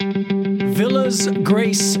Villas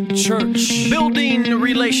Grace Church. Building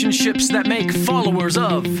relationships that make followers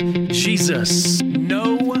of Jesus.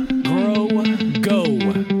 Know, grow, go.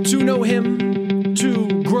 To know Him,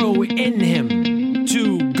 to grow in Him,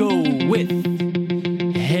 to go with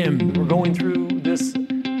Him. We're going through this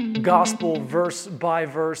gospel verse by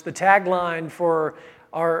verse. The tagline for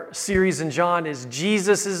our series in John is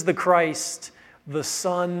Jesus is the Christ, the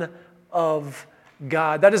Son of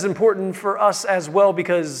God. That is important for us as well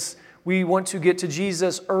because we want to get to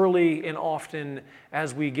Jesus early and often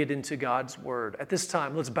as we get into God's Word. At this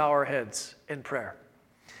time, let's bow our heads in prayer.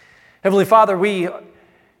 Heavenly Father, we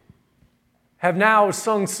have now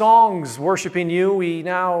sung songs worshiping You. We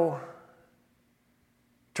now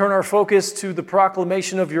turn our focus to the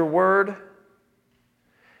proclamation of Your Word.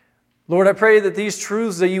 Lord, I pray that these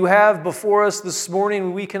truths that You have before us this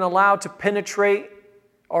morning, we can allow to penetrate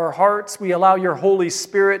our hearts. We allow Your Holy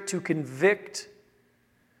Spirit to convict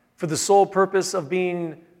for the sole purpose of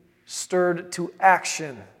being stirred to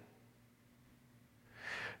action.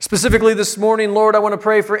 Specifically this morning, Lord, I want to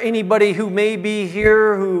pray for anybody who may be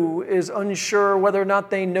here who is unsure whether or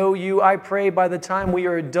not they know You. I pray by the time we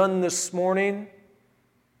are done this morning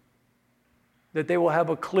that they will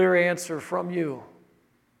have a clear answer from You,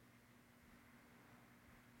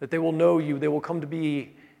 that they will know You, they will come to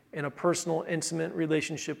be in a personal, intimate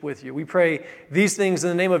relationship with You. We pray these things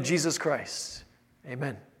in the name of Jesus Christ.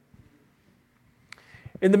 Amen.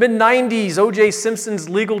 In the mid-90s, O.J. Simpson's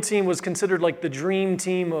legal team was considered like the dream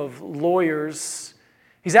team of lawyers.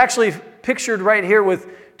 He's actually pictured right here with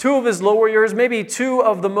two of his lawyers, maybe two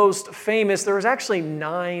of the most famous. There was actually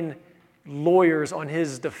 9 lawyers on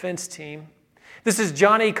his defense team. This is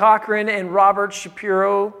Johnny Cochran and Robert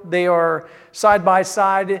Shapiro. They are side by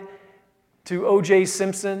side to O.J.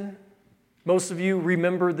 Simpson. Most of you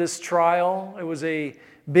remember this trial. It was a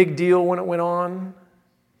big deal when it went on.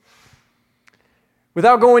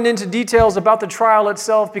 Without going into details about the trial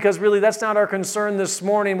itself, because really that's not our concern this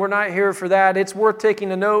morning, we're not here for that. It's worth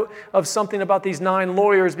taking a note of something about these 9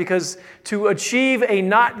 lawyers, because to achieve a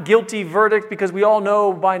not guilty verdict, because we all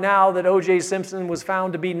know by now that O.J. Simpson was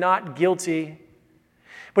found to be not guilty,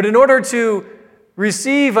 but in order to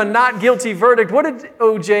receive a not guilty verdict, what did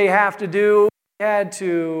O.J. have to do? He had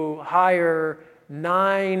to hire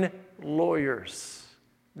 9 lawyers.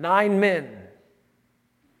 9 men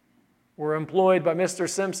were employed by Mr.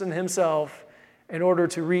 Simpson himself in order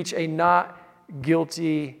to reach a not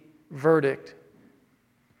guilty verdict.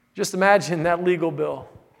 Just imagine that legal bill.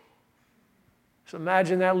 Just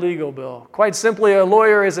imagine that legal bill. Quite simply, a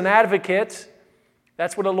lawyer is an advocate.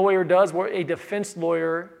 That's what a lawyer does, what a defense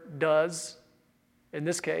lawyer does in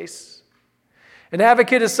this case. An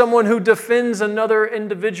advocate is someone who defends another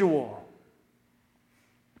individual.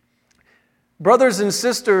 Brothers and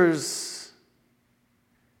sisters,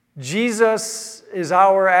 Jesus is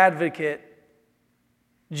our advocate.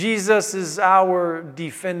 Jesus is our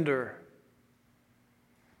defender.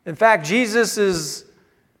 In fact, Jesus is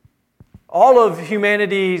all of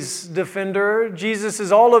humanity's defender. Jesus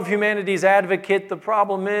is all of humanity's advocate. The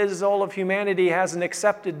problem is all of humanity hasn't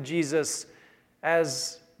accepted Jesus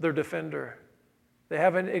as their defender. They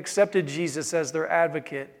haven't accepted Jesus as their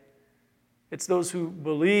advocate. It's those who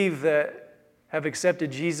believe that have accepted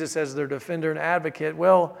Jesus as their defender and advocate.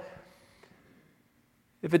 Well,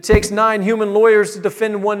 if it takes 9 human lawyers to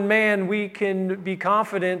defend one man, we can be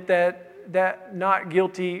confident that that not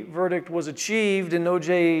guilty verdict was achieved and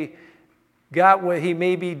O.J. got what he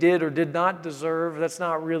maybe did or did not deserve. That's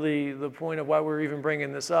not really the point of why we're even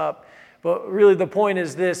bringing this up. But really the point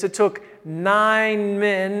is this: it took 9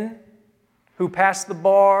 men who passed the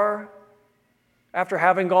bar after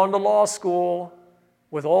having gone to law school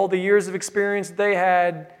with all the years of experience that they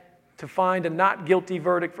had to find a not guilty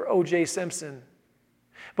verdict for O.J. Simpson.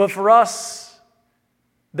 But for us,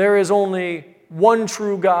 there is only one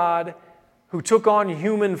true God who took on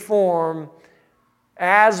human form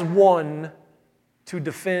as one to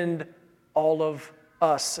defend all of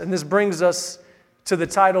us. And this brings us to the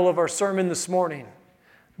title of our sermon this morning: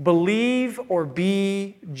 Believe or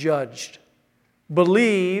Be Judged.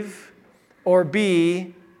 Believe or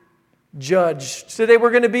be judged. Today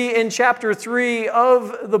we're going to be in chapter 3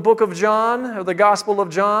 of the book of John, or the Gospel of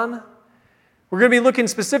John. We're going to be looking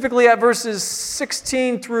specifically at verses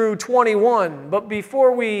 16 through 21. But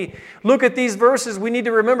before we look at these verses, we need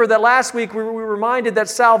to remember that last week we were reminded that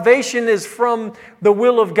salvation is from the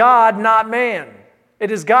will of God, not man.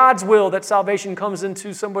 It is God's will that salvation comes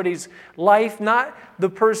into somebody's life, not the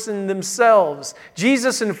person themselves.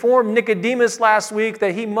 Jesus informed Nicodemus last week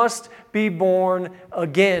that he must be born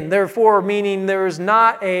again. Therefore, meaning there is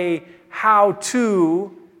not a how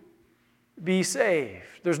to be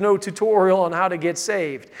saved. There's no tutorial on how to get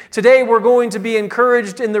saved. Today we're going to be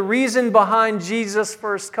encouraged in the reason behind Jesus'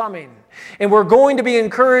 first coming. And we're going to be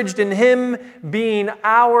encouraged in Him being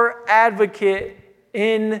our advocate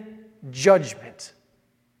in judgment.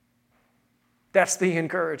 That's the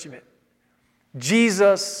encouragement.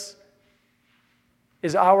 Jesus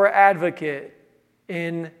is our advocate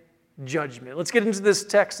in judgment. Let's get into this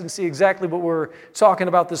text and see exactly what we're talking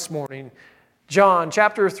about this morning. John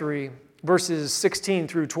chapter 3, verses 16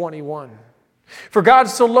 through 21. For God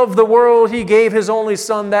so loved the world, He gave His only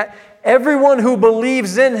Son, that everyone who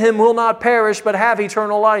believes in Him will not perish, but have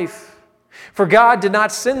eternal life. For God did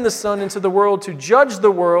not send the Son into the world to judge the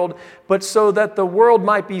world, but so that the world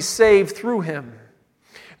might be saved through Him.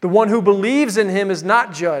 The one who believes in Him is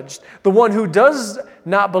not judged. The one who does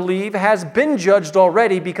not believe has been judged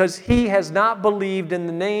already, because he has not believed in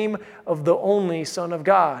the name of the only Son of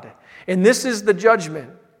God. And this is the judgment,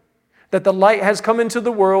 that the light has come into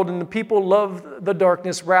the world, and the people love the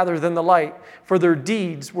darkness rather than the light, for their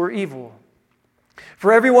deeds were evil.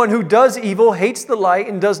 For everyone who does evil hates the light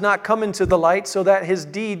and does not come into the light, so that his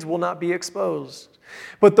deeds will not be exposed.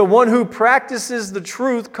 But the one who practices the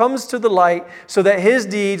truth comes to the light, so that his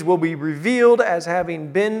deeds will be revealed as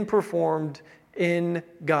having been performed in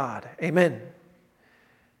God. Amen.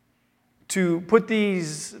 To put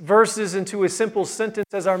these verses into a simple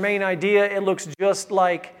sentence as our main idea, it looks just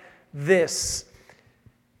like this.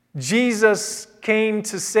 Jesus came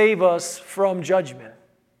to save us from judgment.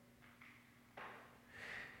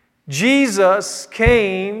 Jesus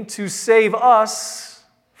came to save us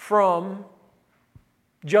from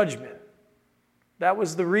judgment. That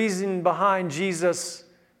was the reason behind Jesus'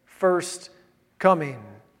 first coming.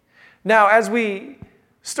 Now, as we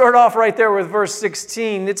start off right there with verse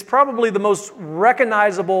 16, it's probably the most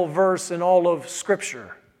recognizable verse in all of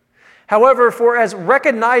Scripture. However, for as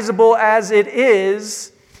recognizable as it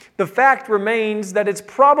is, the fact remains that it's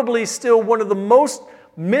probably still one of the most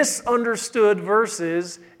misunderstood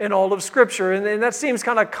verses in all of Scripture. And that seems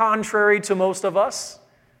kind of contrary to most of us.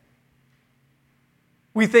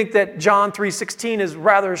 We think that John 3:16 is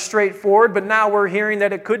rather straightforward, but now we're hearing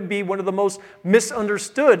that it could be one of the most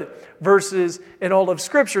misunderstood verses in all of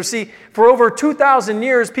Scripture. See, for over 2,000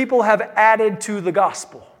 years, people have added to the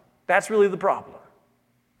gospel. That's really the problem.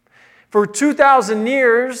 For 2,000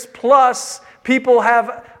 years plus, people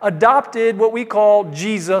have adopted what we call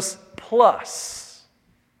Jesus plus.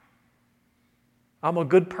 I'm a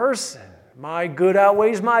good person. My good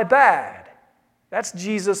outweighs my bad. That's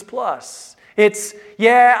Jesus plus. It's,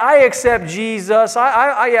 yeah, I accept Jesus.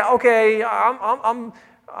 I'm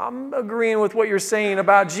agreeing with what you're saying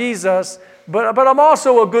about Jesus, but I'm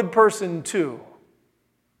also a good person too.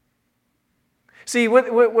 See,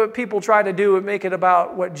 what people try to do is make it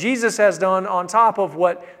about what Jesus has done on top of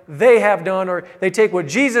what they have done, or they take what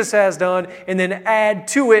Jesus has done and then add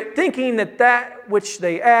to it, thinking that that which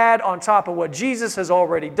they add on top of what Jesus has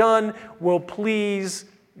already done will please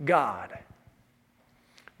God.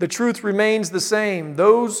 The truth remains the same.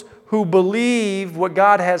 Those who believe what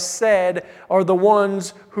God has said are the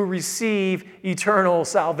ones who receive eternal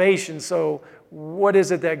salvation. So, what is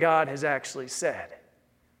it that God has actually said?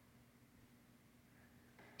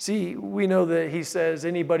 See, we know that He says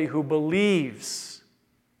anybody who believes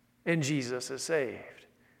in Jesus is saved.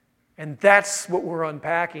 And that's what we're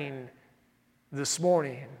unpacking this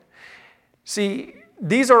morning. See,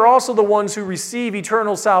 these are also the ones who receive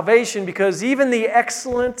eternal salvation, because even the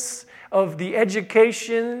excellence of the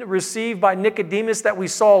education received by Nicodemus that we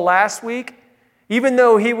saw last week, even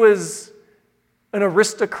though he was an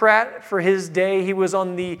aristocrat for his day, he was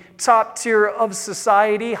on the top tier of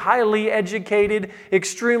society, highly educated,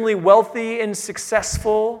 extremely wealthy and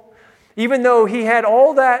successful, even though he had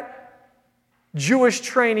all that Jewish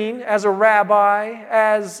training as a rabbi,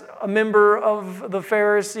 as a member of the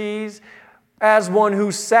Pharisees, as one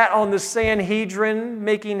who sat on the Sanhedrin,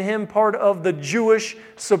 making him part of the Jewish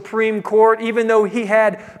Supreme Court. Even though he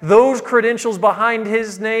had those credentials behind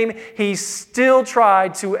his name, he still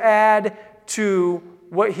tried to add to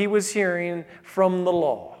what he was hearing from the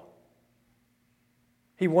law.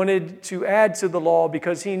 He wanted to add to the law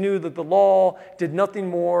because he knew that the law did nothing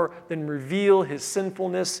more than reveal his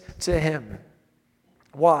sinfulness to him.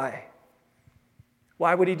 Why?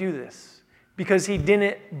 Why would he do this? Because he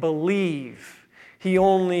didn't believe. He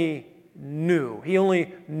only knew. He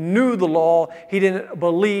only knew the law. He didn't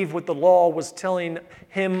believe what the law was telling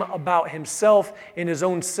him about himself and his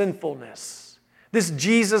own sinfulness. This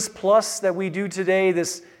Jesus plus that we do today,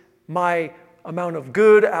 this my amount of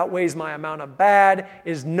good outweighs my amount of bad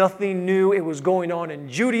is nothing new. It was going on in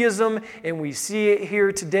Judaism, and we see it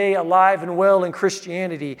here today alive and well in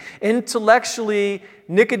Christianity. Intellectually,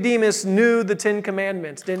 Nicodemus knew the 10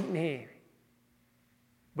 Commandments, didn't he?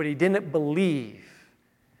 But he didn't believe.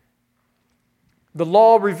 The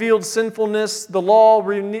law revealed sinfulness. The law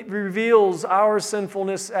reveals our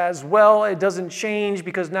sinfulness as well. It doesn't change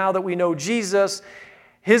because now that we know Jesus,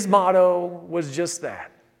 his motto was just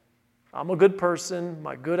that. I'm a good person.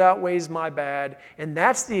 My good outweighs my bad. And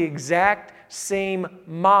that's the exact same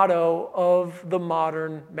motto of the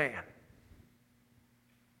modern man.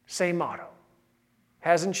 Same motto.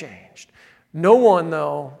 Hasn't changed. No one,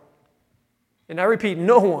 though, and I repeat,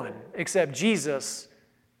 no one except Jesus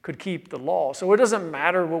could keep the law. So it doesn't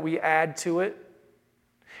matter what we add to it.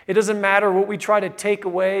 It doesn't matter what we try to take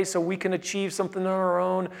away so we can achieve something on our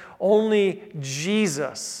own. Only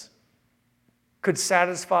Jesus could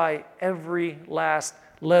satisfy every last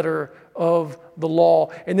letter of the law.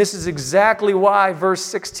 And this is exactly why verse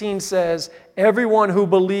 16 says, everyone who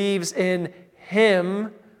believes in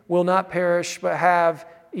him will not perish but have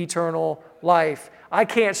eternal life. I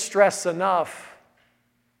can't stress enough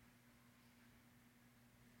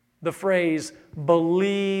the phrase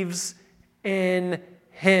believes in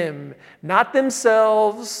him. Not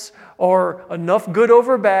themselves or enough good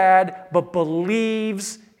over bad, but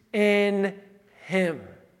believes in him.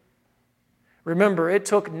 Remember, it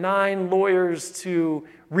took 9 lawyers to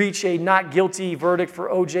reach a not guilty verdict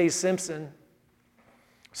for O.J. Simpson.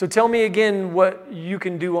 So tell me again what you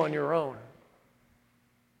can do on your own.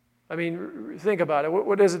 I mean, think about it.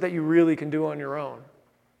 What is it that you really can do on your own?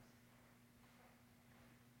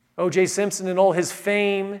 O.J. Simpson and all his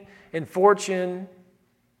fame and fortune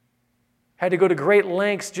had to go to great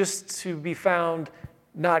lengths just to be found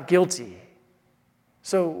not guilty.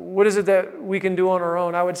 So what is it that we can do on our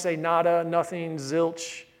own? I would say nada, nothing,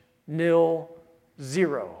 zilch, nil,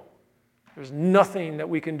 zero. There's nothing that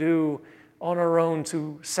we can do on our own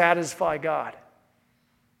to satisfy God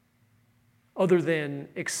other than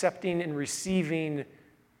accepting and receiving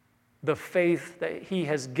the faith that he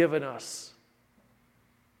has given us.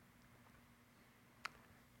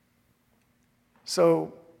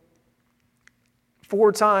 So,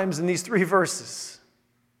 4 times in these 3 verses,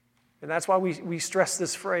 and that's why we stress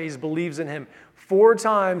this phrase, believes in him. 4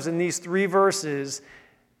 times in these 3 verses,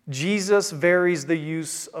 Jesus varies the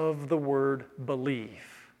use of the word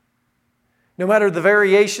believe. No matter the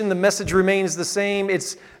variation, the message remains the same.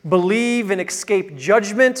 It's believe and escape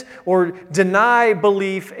judgment, or deny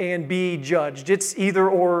belief and be judged. It's either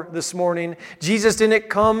or this morning. Jesus didn't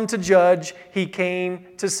come to judge, he came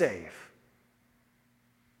to save.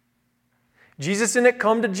 Jesus didn't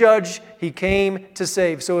come to judge, he came to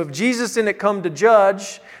save. So if Jesus didn't come to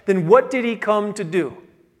judge, then what did he come to do?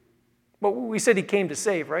 Well, we said he came to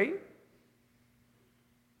save, right?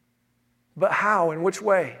 But how? In which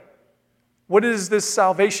way? What does this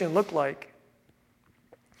salvation look like?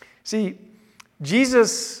 See,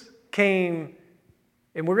 Jesus came,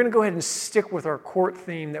 and we're going to go ahead and stick with our court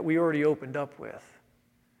theme that we already opened up with.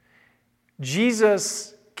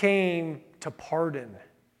 Jesus came to pardon.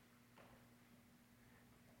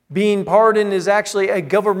 Being pardoned is actually a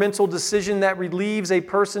governmental decision that relieves a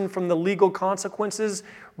person from the legal consequences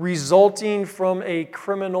resulting from a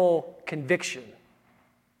criminal conviction.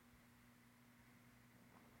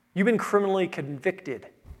 You've been criminally convicted,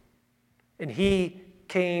 and he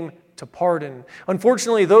came to pardon.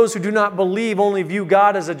 Unfortunately, those who do not believe only view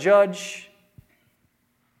God as a judge.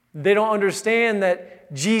 They don't understand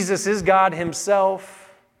that Jesus is God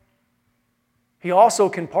himself. He also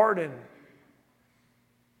can pardon.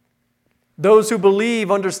 Those who believe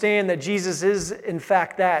understand that Jesus is, in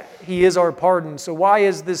fact, that. He is our pardon. So why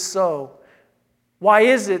is this so? Why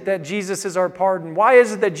is it that Jesus is our pardon? Why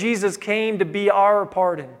is it that Jesus came to be our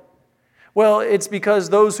pardon? Well, it's because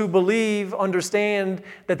those who believe understand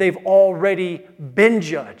that they've already been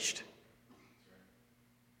judged.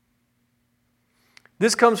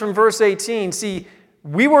 This comes from verse 18. See,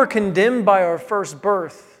 we were condemned by our first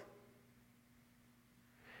birth.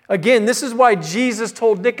 Again, this is why Jesus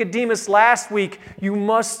told Nicodemus last week, you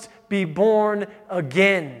must be born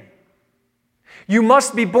again. You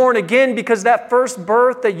must be born again because that first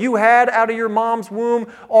birth that you had out of your mom's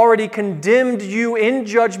womb already condemned you in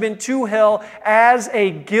judgment to hell as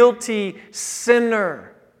a guilty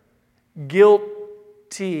sinner.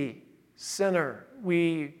 Guilty sinner.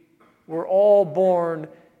 We were all born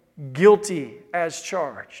guilty as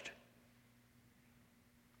charged.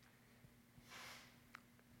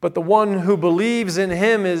 But the one who believes in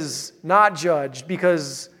him is not judged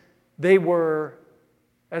because they were,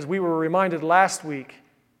 as we were reminded last week,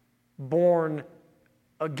 born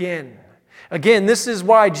again. Again, this is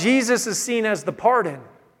why Jesus is seen as the pardon.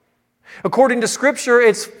 According to Scripture,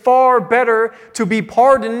 it's far better to be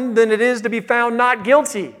pardoned than it is to be found not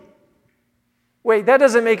guilty. Wait, that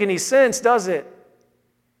doesn't make any sense, does it?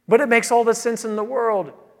 But it makes all the sense in the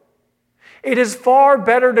world. It is far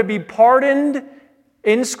better to be pardoned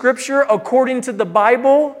in Scripture according to the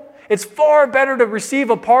Bible. It's far better to receive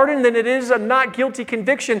a pardon than it is a not guilty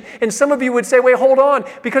conviction. And some of you would say, wait, hold on,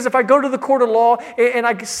 because if I go to the court of law and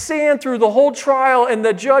I stand through the whole trial and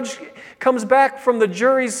the judge comes back from the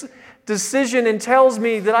jury's decision and tells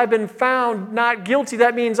me that I've been found not guilty,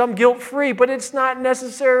 that means I'm guilt-free. But it's not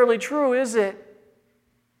necessarily true, is it?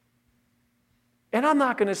 And I'm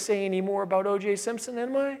not going to say any more about O.J. Simpson,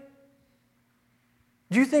 am I?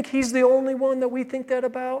 Do you think he's the only one that we think that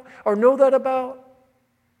about or know that about?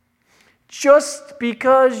 Just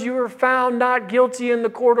because you are found not guilty in the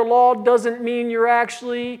court of law doesn't mean you're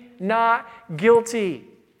actually not guilty.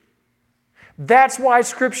 That's why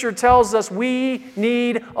Scripture tells us we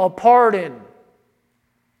need a pardon.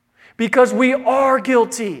 Because we are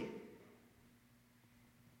guilty.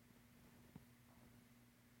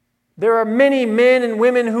 There are many men and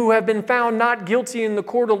women who have been found not guilty in the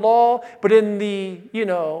court of law, but in the,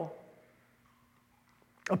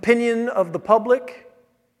 opinion of the public,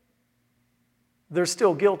 they're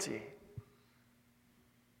still guilty.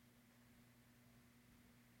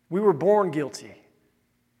 We were born guilty.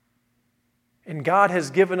 And God has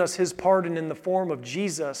given us His pardon in the form of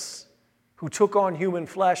Jesus, who took on human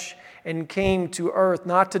flesh and came to earth,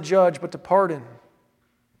 not to judge, but to pardon.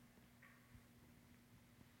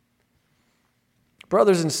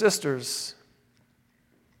 Brothers and sisters,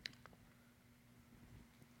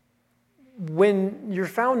 when you're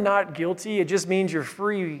found not guilty, it just means you're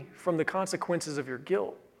free from the consequences of your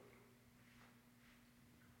guilt.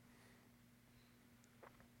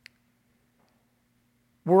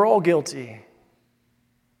 We're all guilty.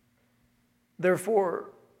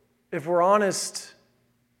 Therefore, if we're honest,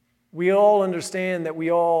 we all understand that we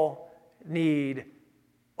all need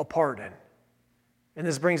a pardon. And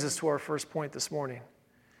this brings us to our first point this morning.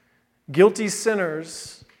 Guilty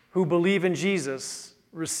sinners who believe in Jesus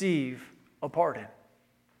receive a pardon.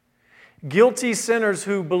 Guilty sinners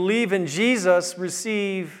who believe in Jesus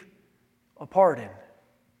receive a pardon.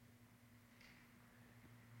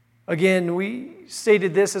 Again, we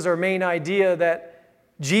stated this as our main idea, that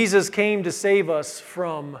Jesus came to save us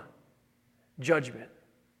from judgment.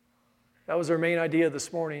 That was our main idea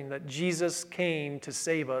this morning, that Jesus came to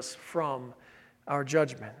save us from our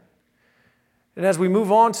judgment. And as we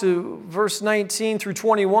move on to verse 19 through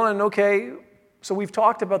 21, okay, so we've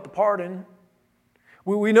talked about the pardon.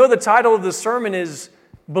 We know the title of the sermon is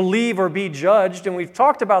Believe or Be Judged, and we've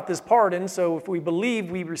talked about this pardon. So if we believe,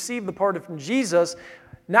 we receive the pardon from Jesus.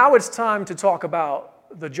 Now it's time to talk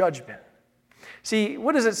about the judgment. See,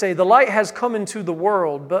 what does it say? The light has come into the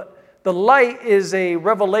world, but the light is a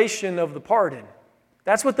revelation of the pardon.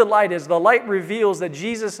 That's what the light is. The light reveals that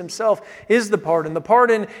Jesus Himself is the pardon. The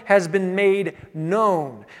pardon has been made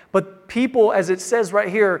known. But people, as it says right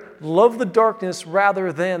here, love the darkness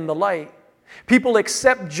rather than the light. People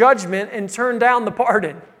accept judgment and turn down the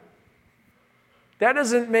pardon. That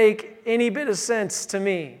doesn't make any bit of sense to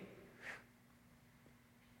me.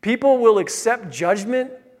 People will accept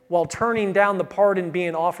judgment while turning down the pardon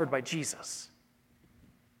being offered by Jesus.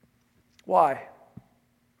 Why?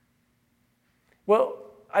 Well,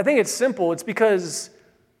 I think it's simple. It's because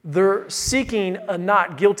they're seeking a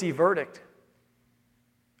not guilty verdict.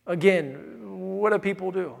 Again, what do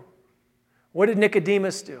people do? What did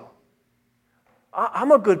Nicodemus do?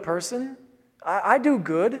 I'm a good person. I do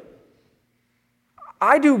good.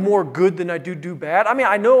 I do more good than I do bad. I mean,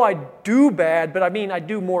 I know I do bad, but I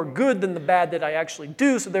do more good than the bad that I actually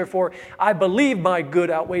do. So therefore, I believe my good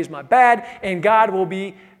outweighs my bad, and God will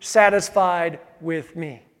be satisfied with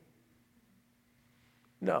me.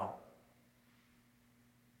 No.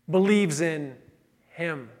 Believes in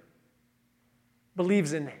Him.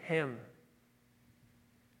 Believes in Him.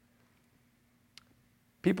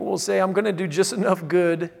 People will say, I'm going to do just enough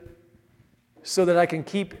good so that I can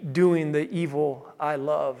keep doing the evil I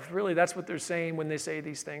love. Really, that's what they're saying when they say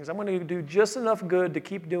these things. I'm going to do just enough good to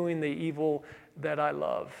keep doing the evil that I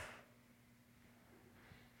love.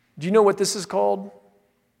 Do you know what this is called?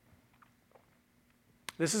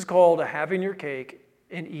 This is called having your cake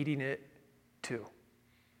and eating it too.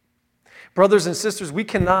 Brothers and sisters, we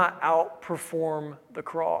cannot outperform the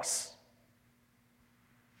cross.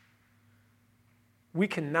 We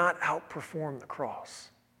cannot outperform the cross.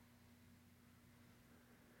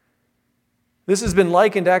 This has been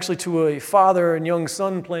likened actually to a father and young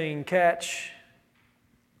son playing catch.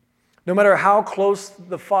 No matter how close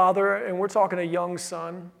the father, and we're talking a young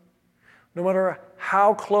son, no matter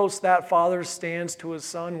how close that father stands to his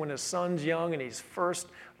son when his son's young and he's first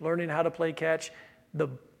learning how to play catch, the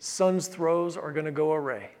son's throws are going to go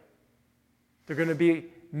awry. They're going to be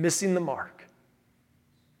missing the mark.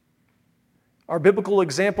 Our biblical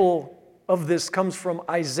example of this comes from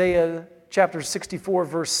Isaiah chapter 64,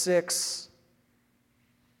 verse 6.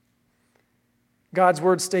 God's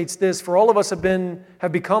word states this: "For all of us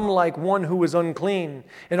have become like one who is unclean,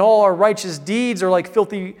 and all our righteous deeds are like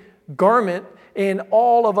filthy garment, and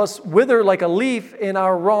all of us wither like a leaf, and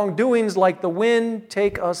our wrongdoings like the wind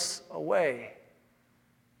take us away."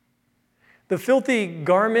 The filthy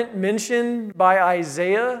garment mentioned by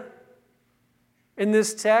Isaiah in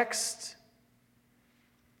this text,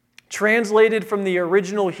 translated from the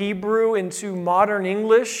original Hebrew into modern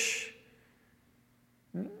English,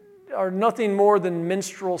 are nothing more than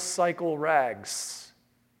menstrual cycle rags.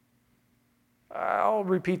 I'll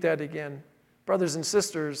repeat that again. Brothers and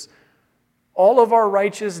sisters, all of our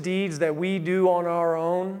righteous deeds that we do on our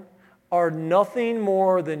own are nothing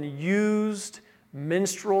more than used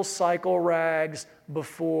menstrual cycle rags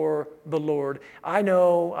before the Lord. I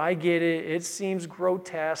know, I get it. It seems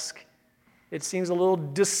grotesque. It seems a little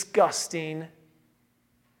disgusting.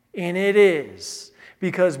 And it is.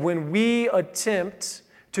 Because when we attempt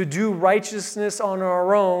to do righteousness on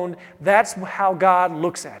our own, that's how God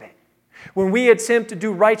looks at it. When we attempt to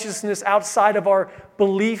do righteousness outside of our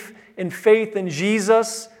belief and faith in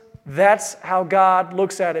Jesus, that's how God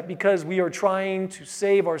looks at it, because we are trying to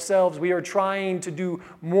save ourselves. We are trying to do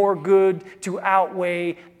more good to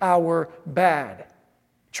outweigh our bad.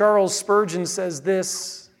 Charles Spurgeon says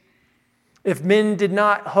this: "If men did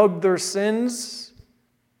not hug their sins,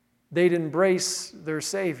 they'd embrace their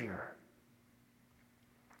Savior."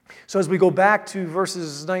 So as we go back to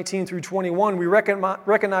verses 19 through 21, we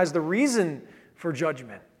recognize the reason for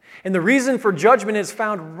judgment. And the reason for judgment is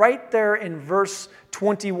found right there in verse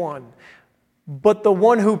 21. "But the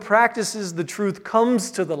one who practices the truth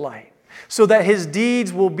comes to the light, so that his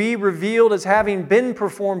deeds will be revealed as having been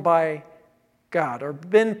performed by God," or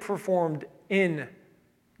been performed in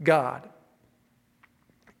God.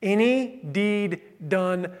 Any deed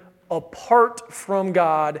done apart from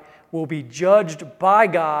God will be judged by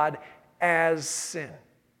God as sin.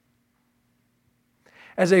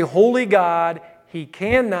 As a holy God, He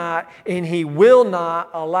cannot and He will not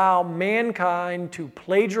allow mankind to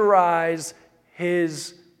plagiarize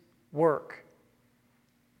His work.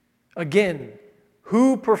 Again,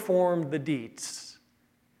 who performed the deeds?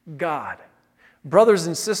 God. Brothers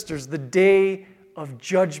and sisters, the day of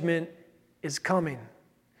judgment is coming.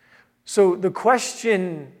 So the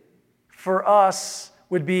question for us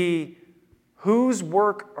would be, whose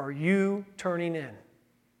work are you turning in?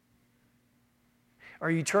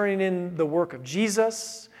 Are you turning in the work of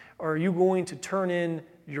Jesus, or are you going to turn in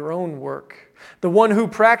your own work? The one who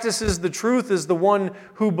practices the truth is the one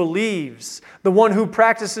who believes. The one who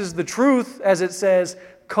practices the truth, as it says,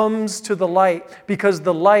 comes to the light, because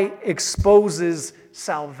the light exposes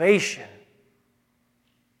salvation.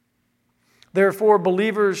 Therefore,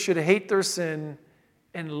 believers should hate their sin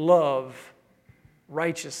and love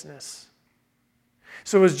righteousness.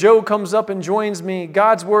 So as Joe comes up and joins me,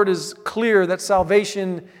 God's word is clear that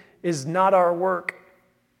salvation is not our work.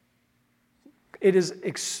 It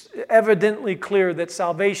is evidently clear that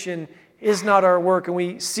salvation is not our work, and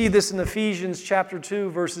we see this in Ephesians chapter 2,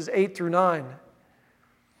 verses 8 through 9.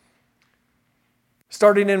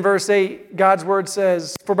 Starting in verse 8, God's word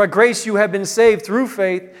says, "For by grace you have been saved through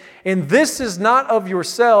faith, and this is not of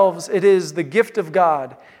yourselves, it is the gift of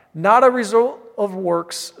God, not a result of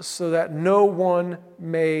works, so that no one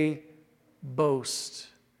may boast."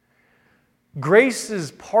 Grace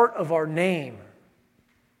is part of our name,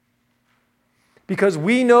 because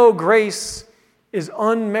we know grace is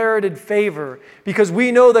unmerited favor, because we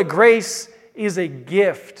know that grace is a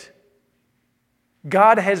gift.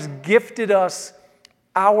 God has gifted us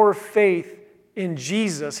our faith in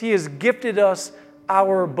Jesus. He has gifted us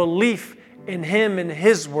our belief in Him and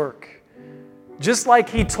His work. Just like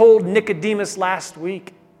He told Nicodemus last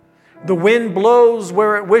week, the wind blows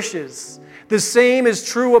where it wishes. The same is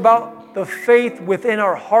true about the faith within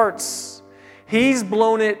our hearts. He's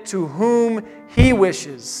blown it to whom He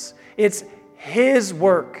wishes. It's His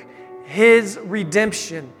work, His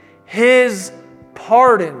redemption, His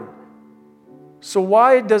pardon. So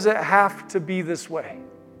why does it have to be this way?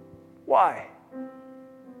 Why?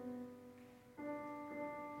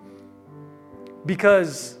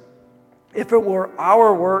 Because if it were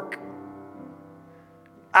our work,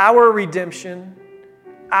 our redemption,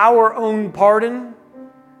 our own pardon,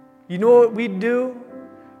 you know what we'd do?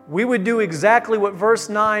 we would do exactly what verse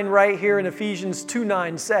 9 right here in Ephesians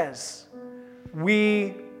 2:9 says.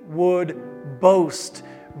 We would boast.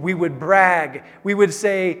 We would brag. We would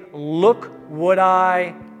say, look what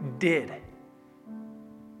I did.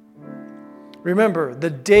 Remember, the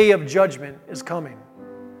day of judgment is coming.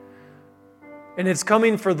 And it's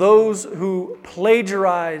coming for those who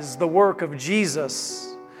plagiarize the work of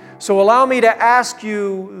Jesus. So allow me to ask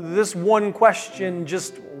you this one question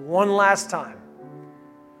just one last time.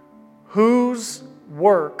 Whose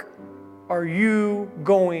work are you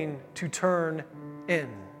going to turn in?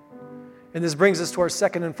 And this brings us to our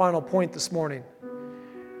second and final point this morning.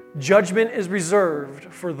 Judgment is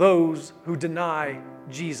reserved for those who deny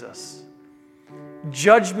Jesus.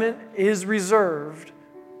 Judgment is reserved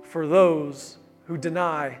for those who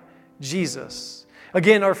deny Jesus.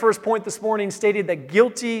 Again, our first point this morning stated that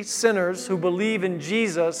guilty sinners who believe in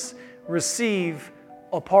Jesus receive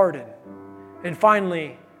a pardon. And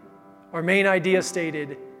finally, our main idea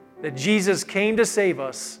stated that Jesus came to save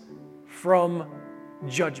us from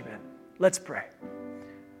judgment. Let's pray.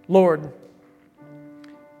 Lord,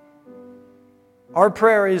 our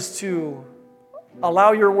prayer is to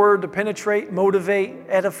allow your word to penetrate, motivate,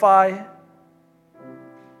 edify.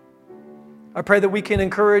 I pray that we can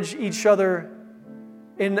encourage each other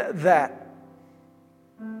in that.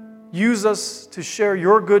 Use us to share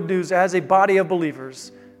your good news as a body of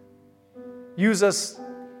believers. Use us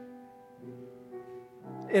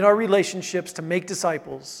in our relationships to make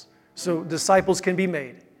disciples so disciples can be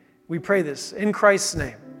made. We pray this in Christ's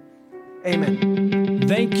name. Amen.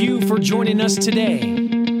 Thank you for joining us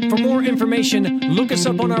today. For more information, look us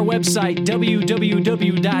up on our website,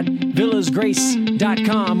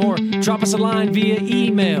 www.villasgrace.com, or drop us a line via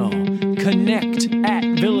email,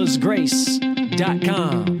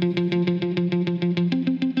 connect@villasgrace.com.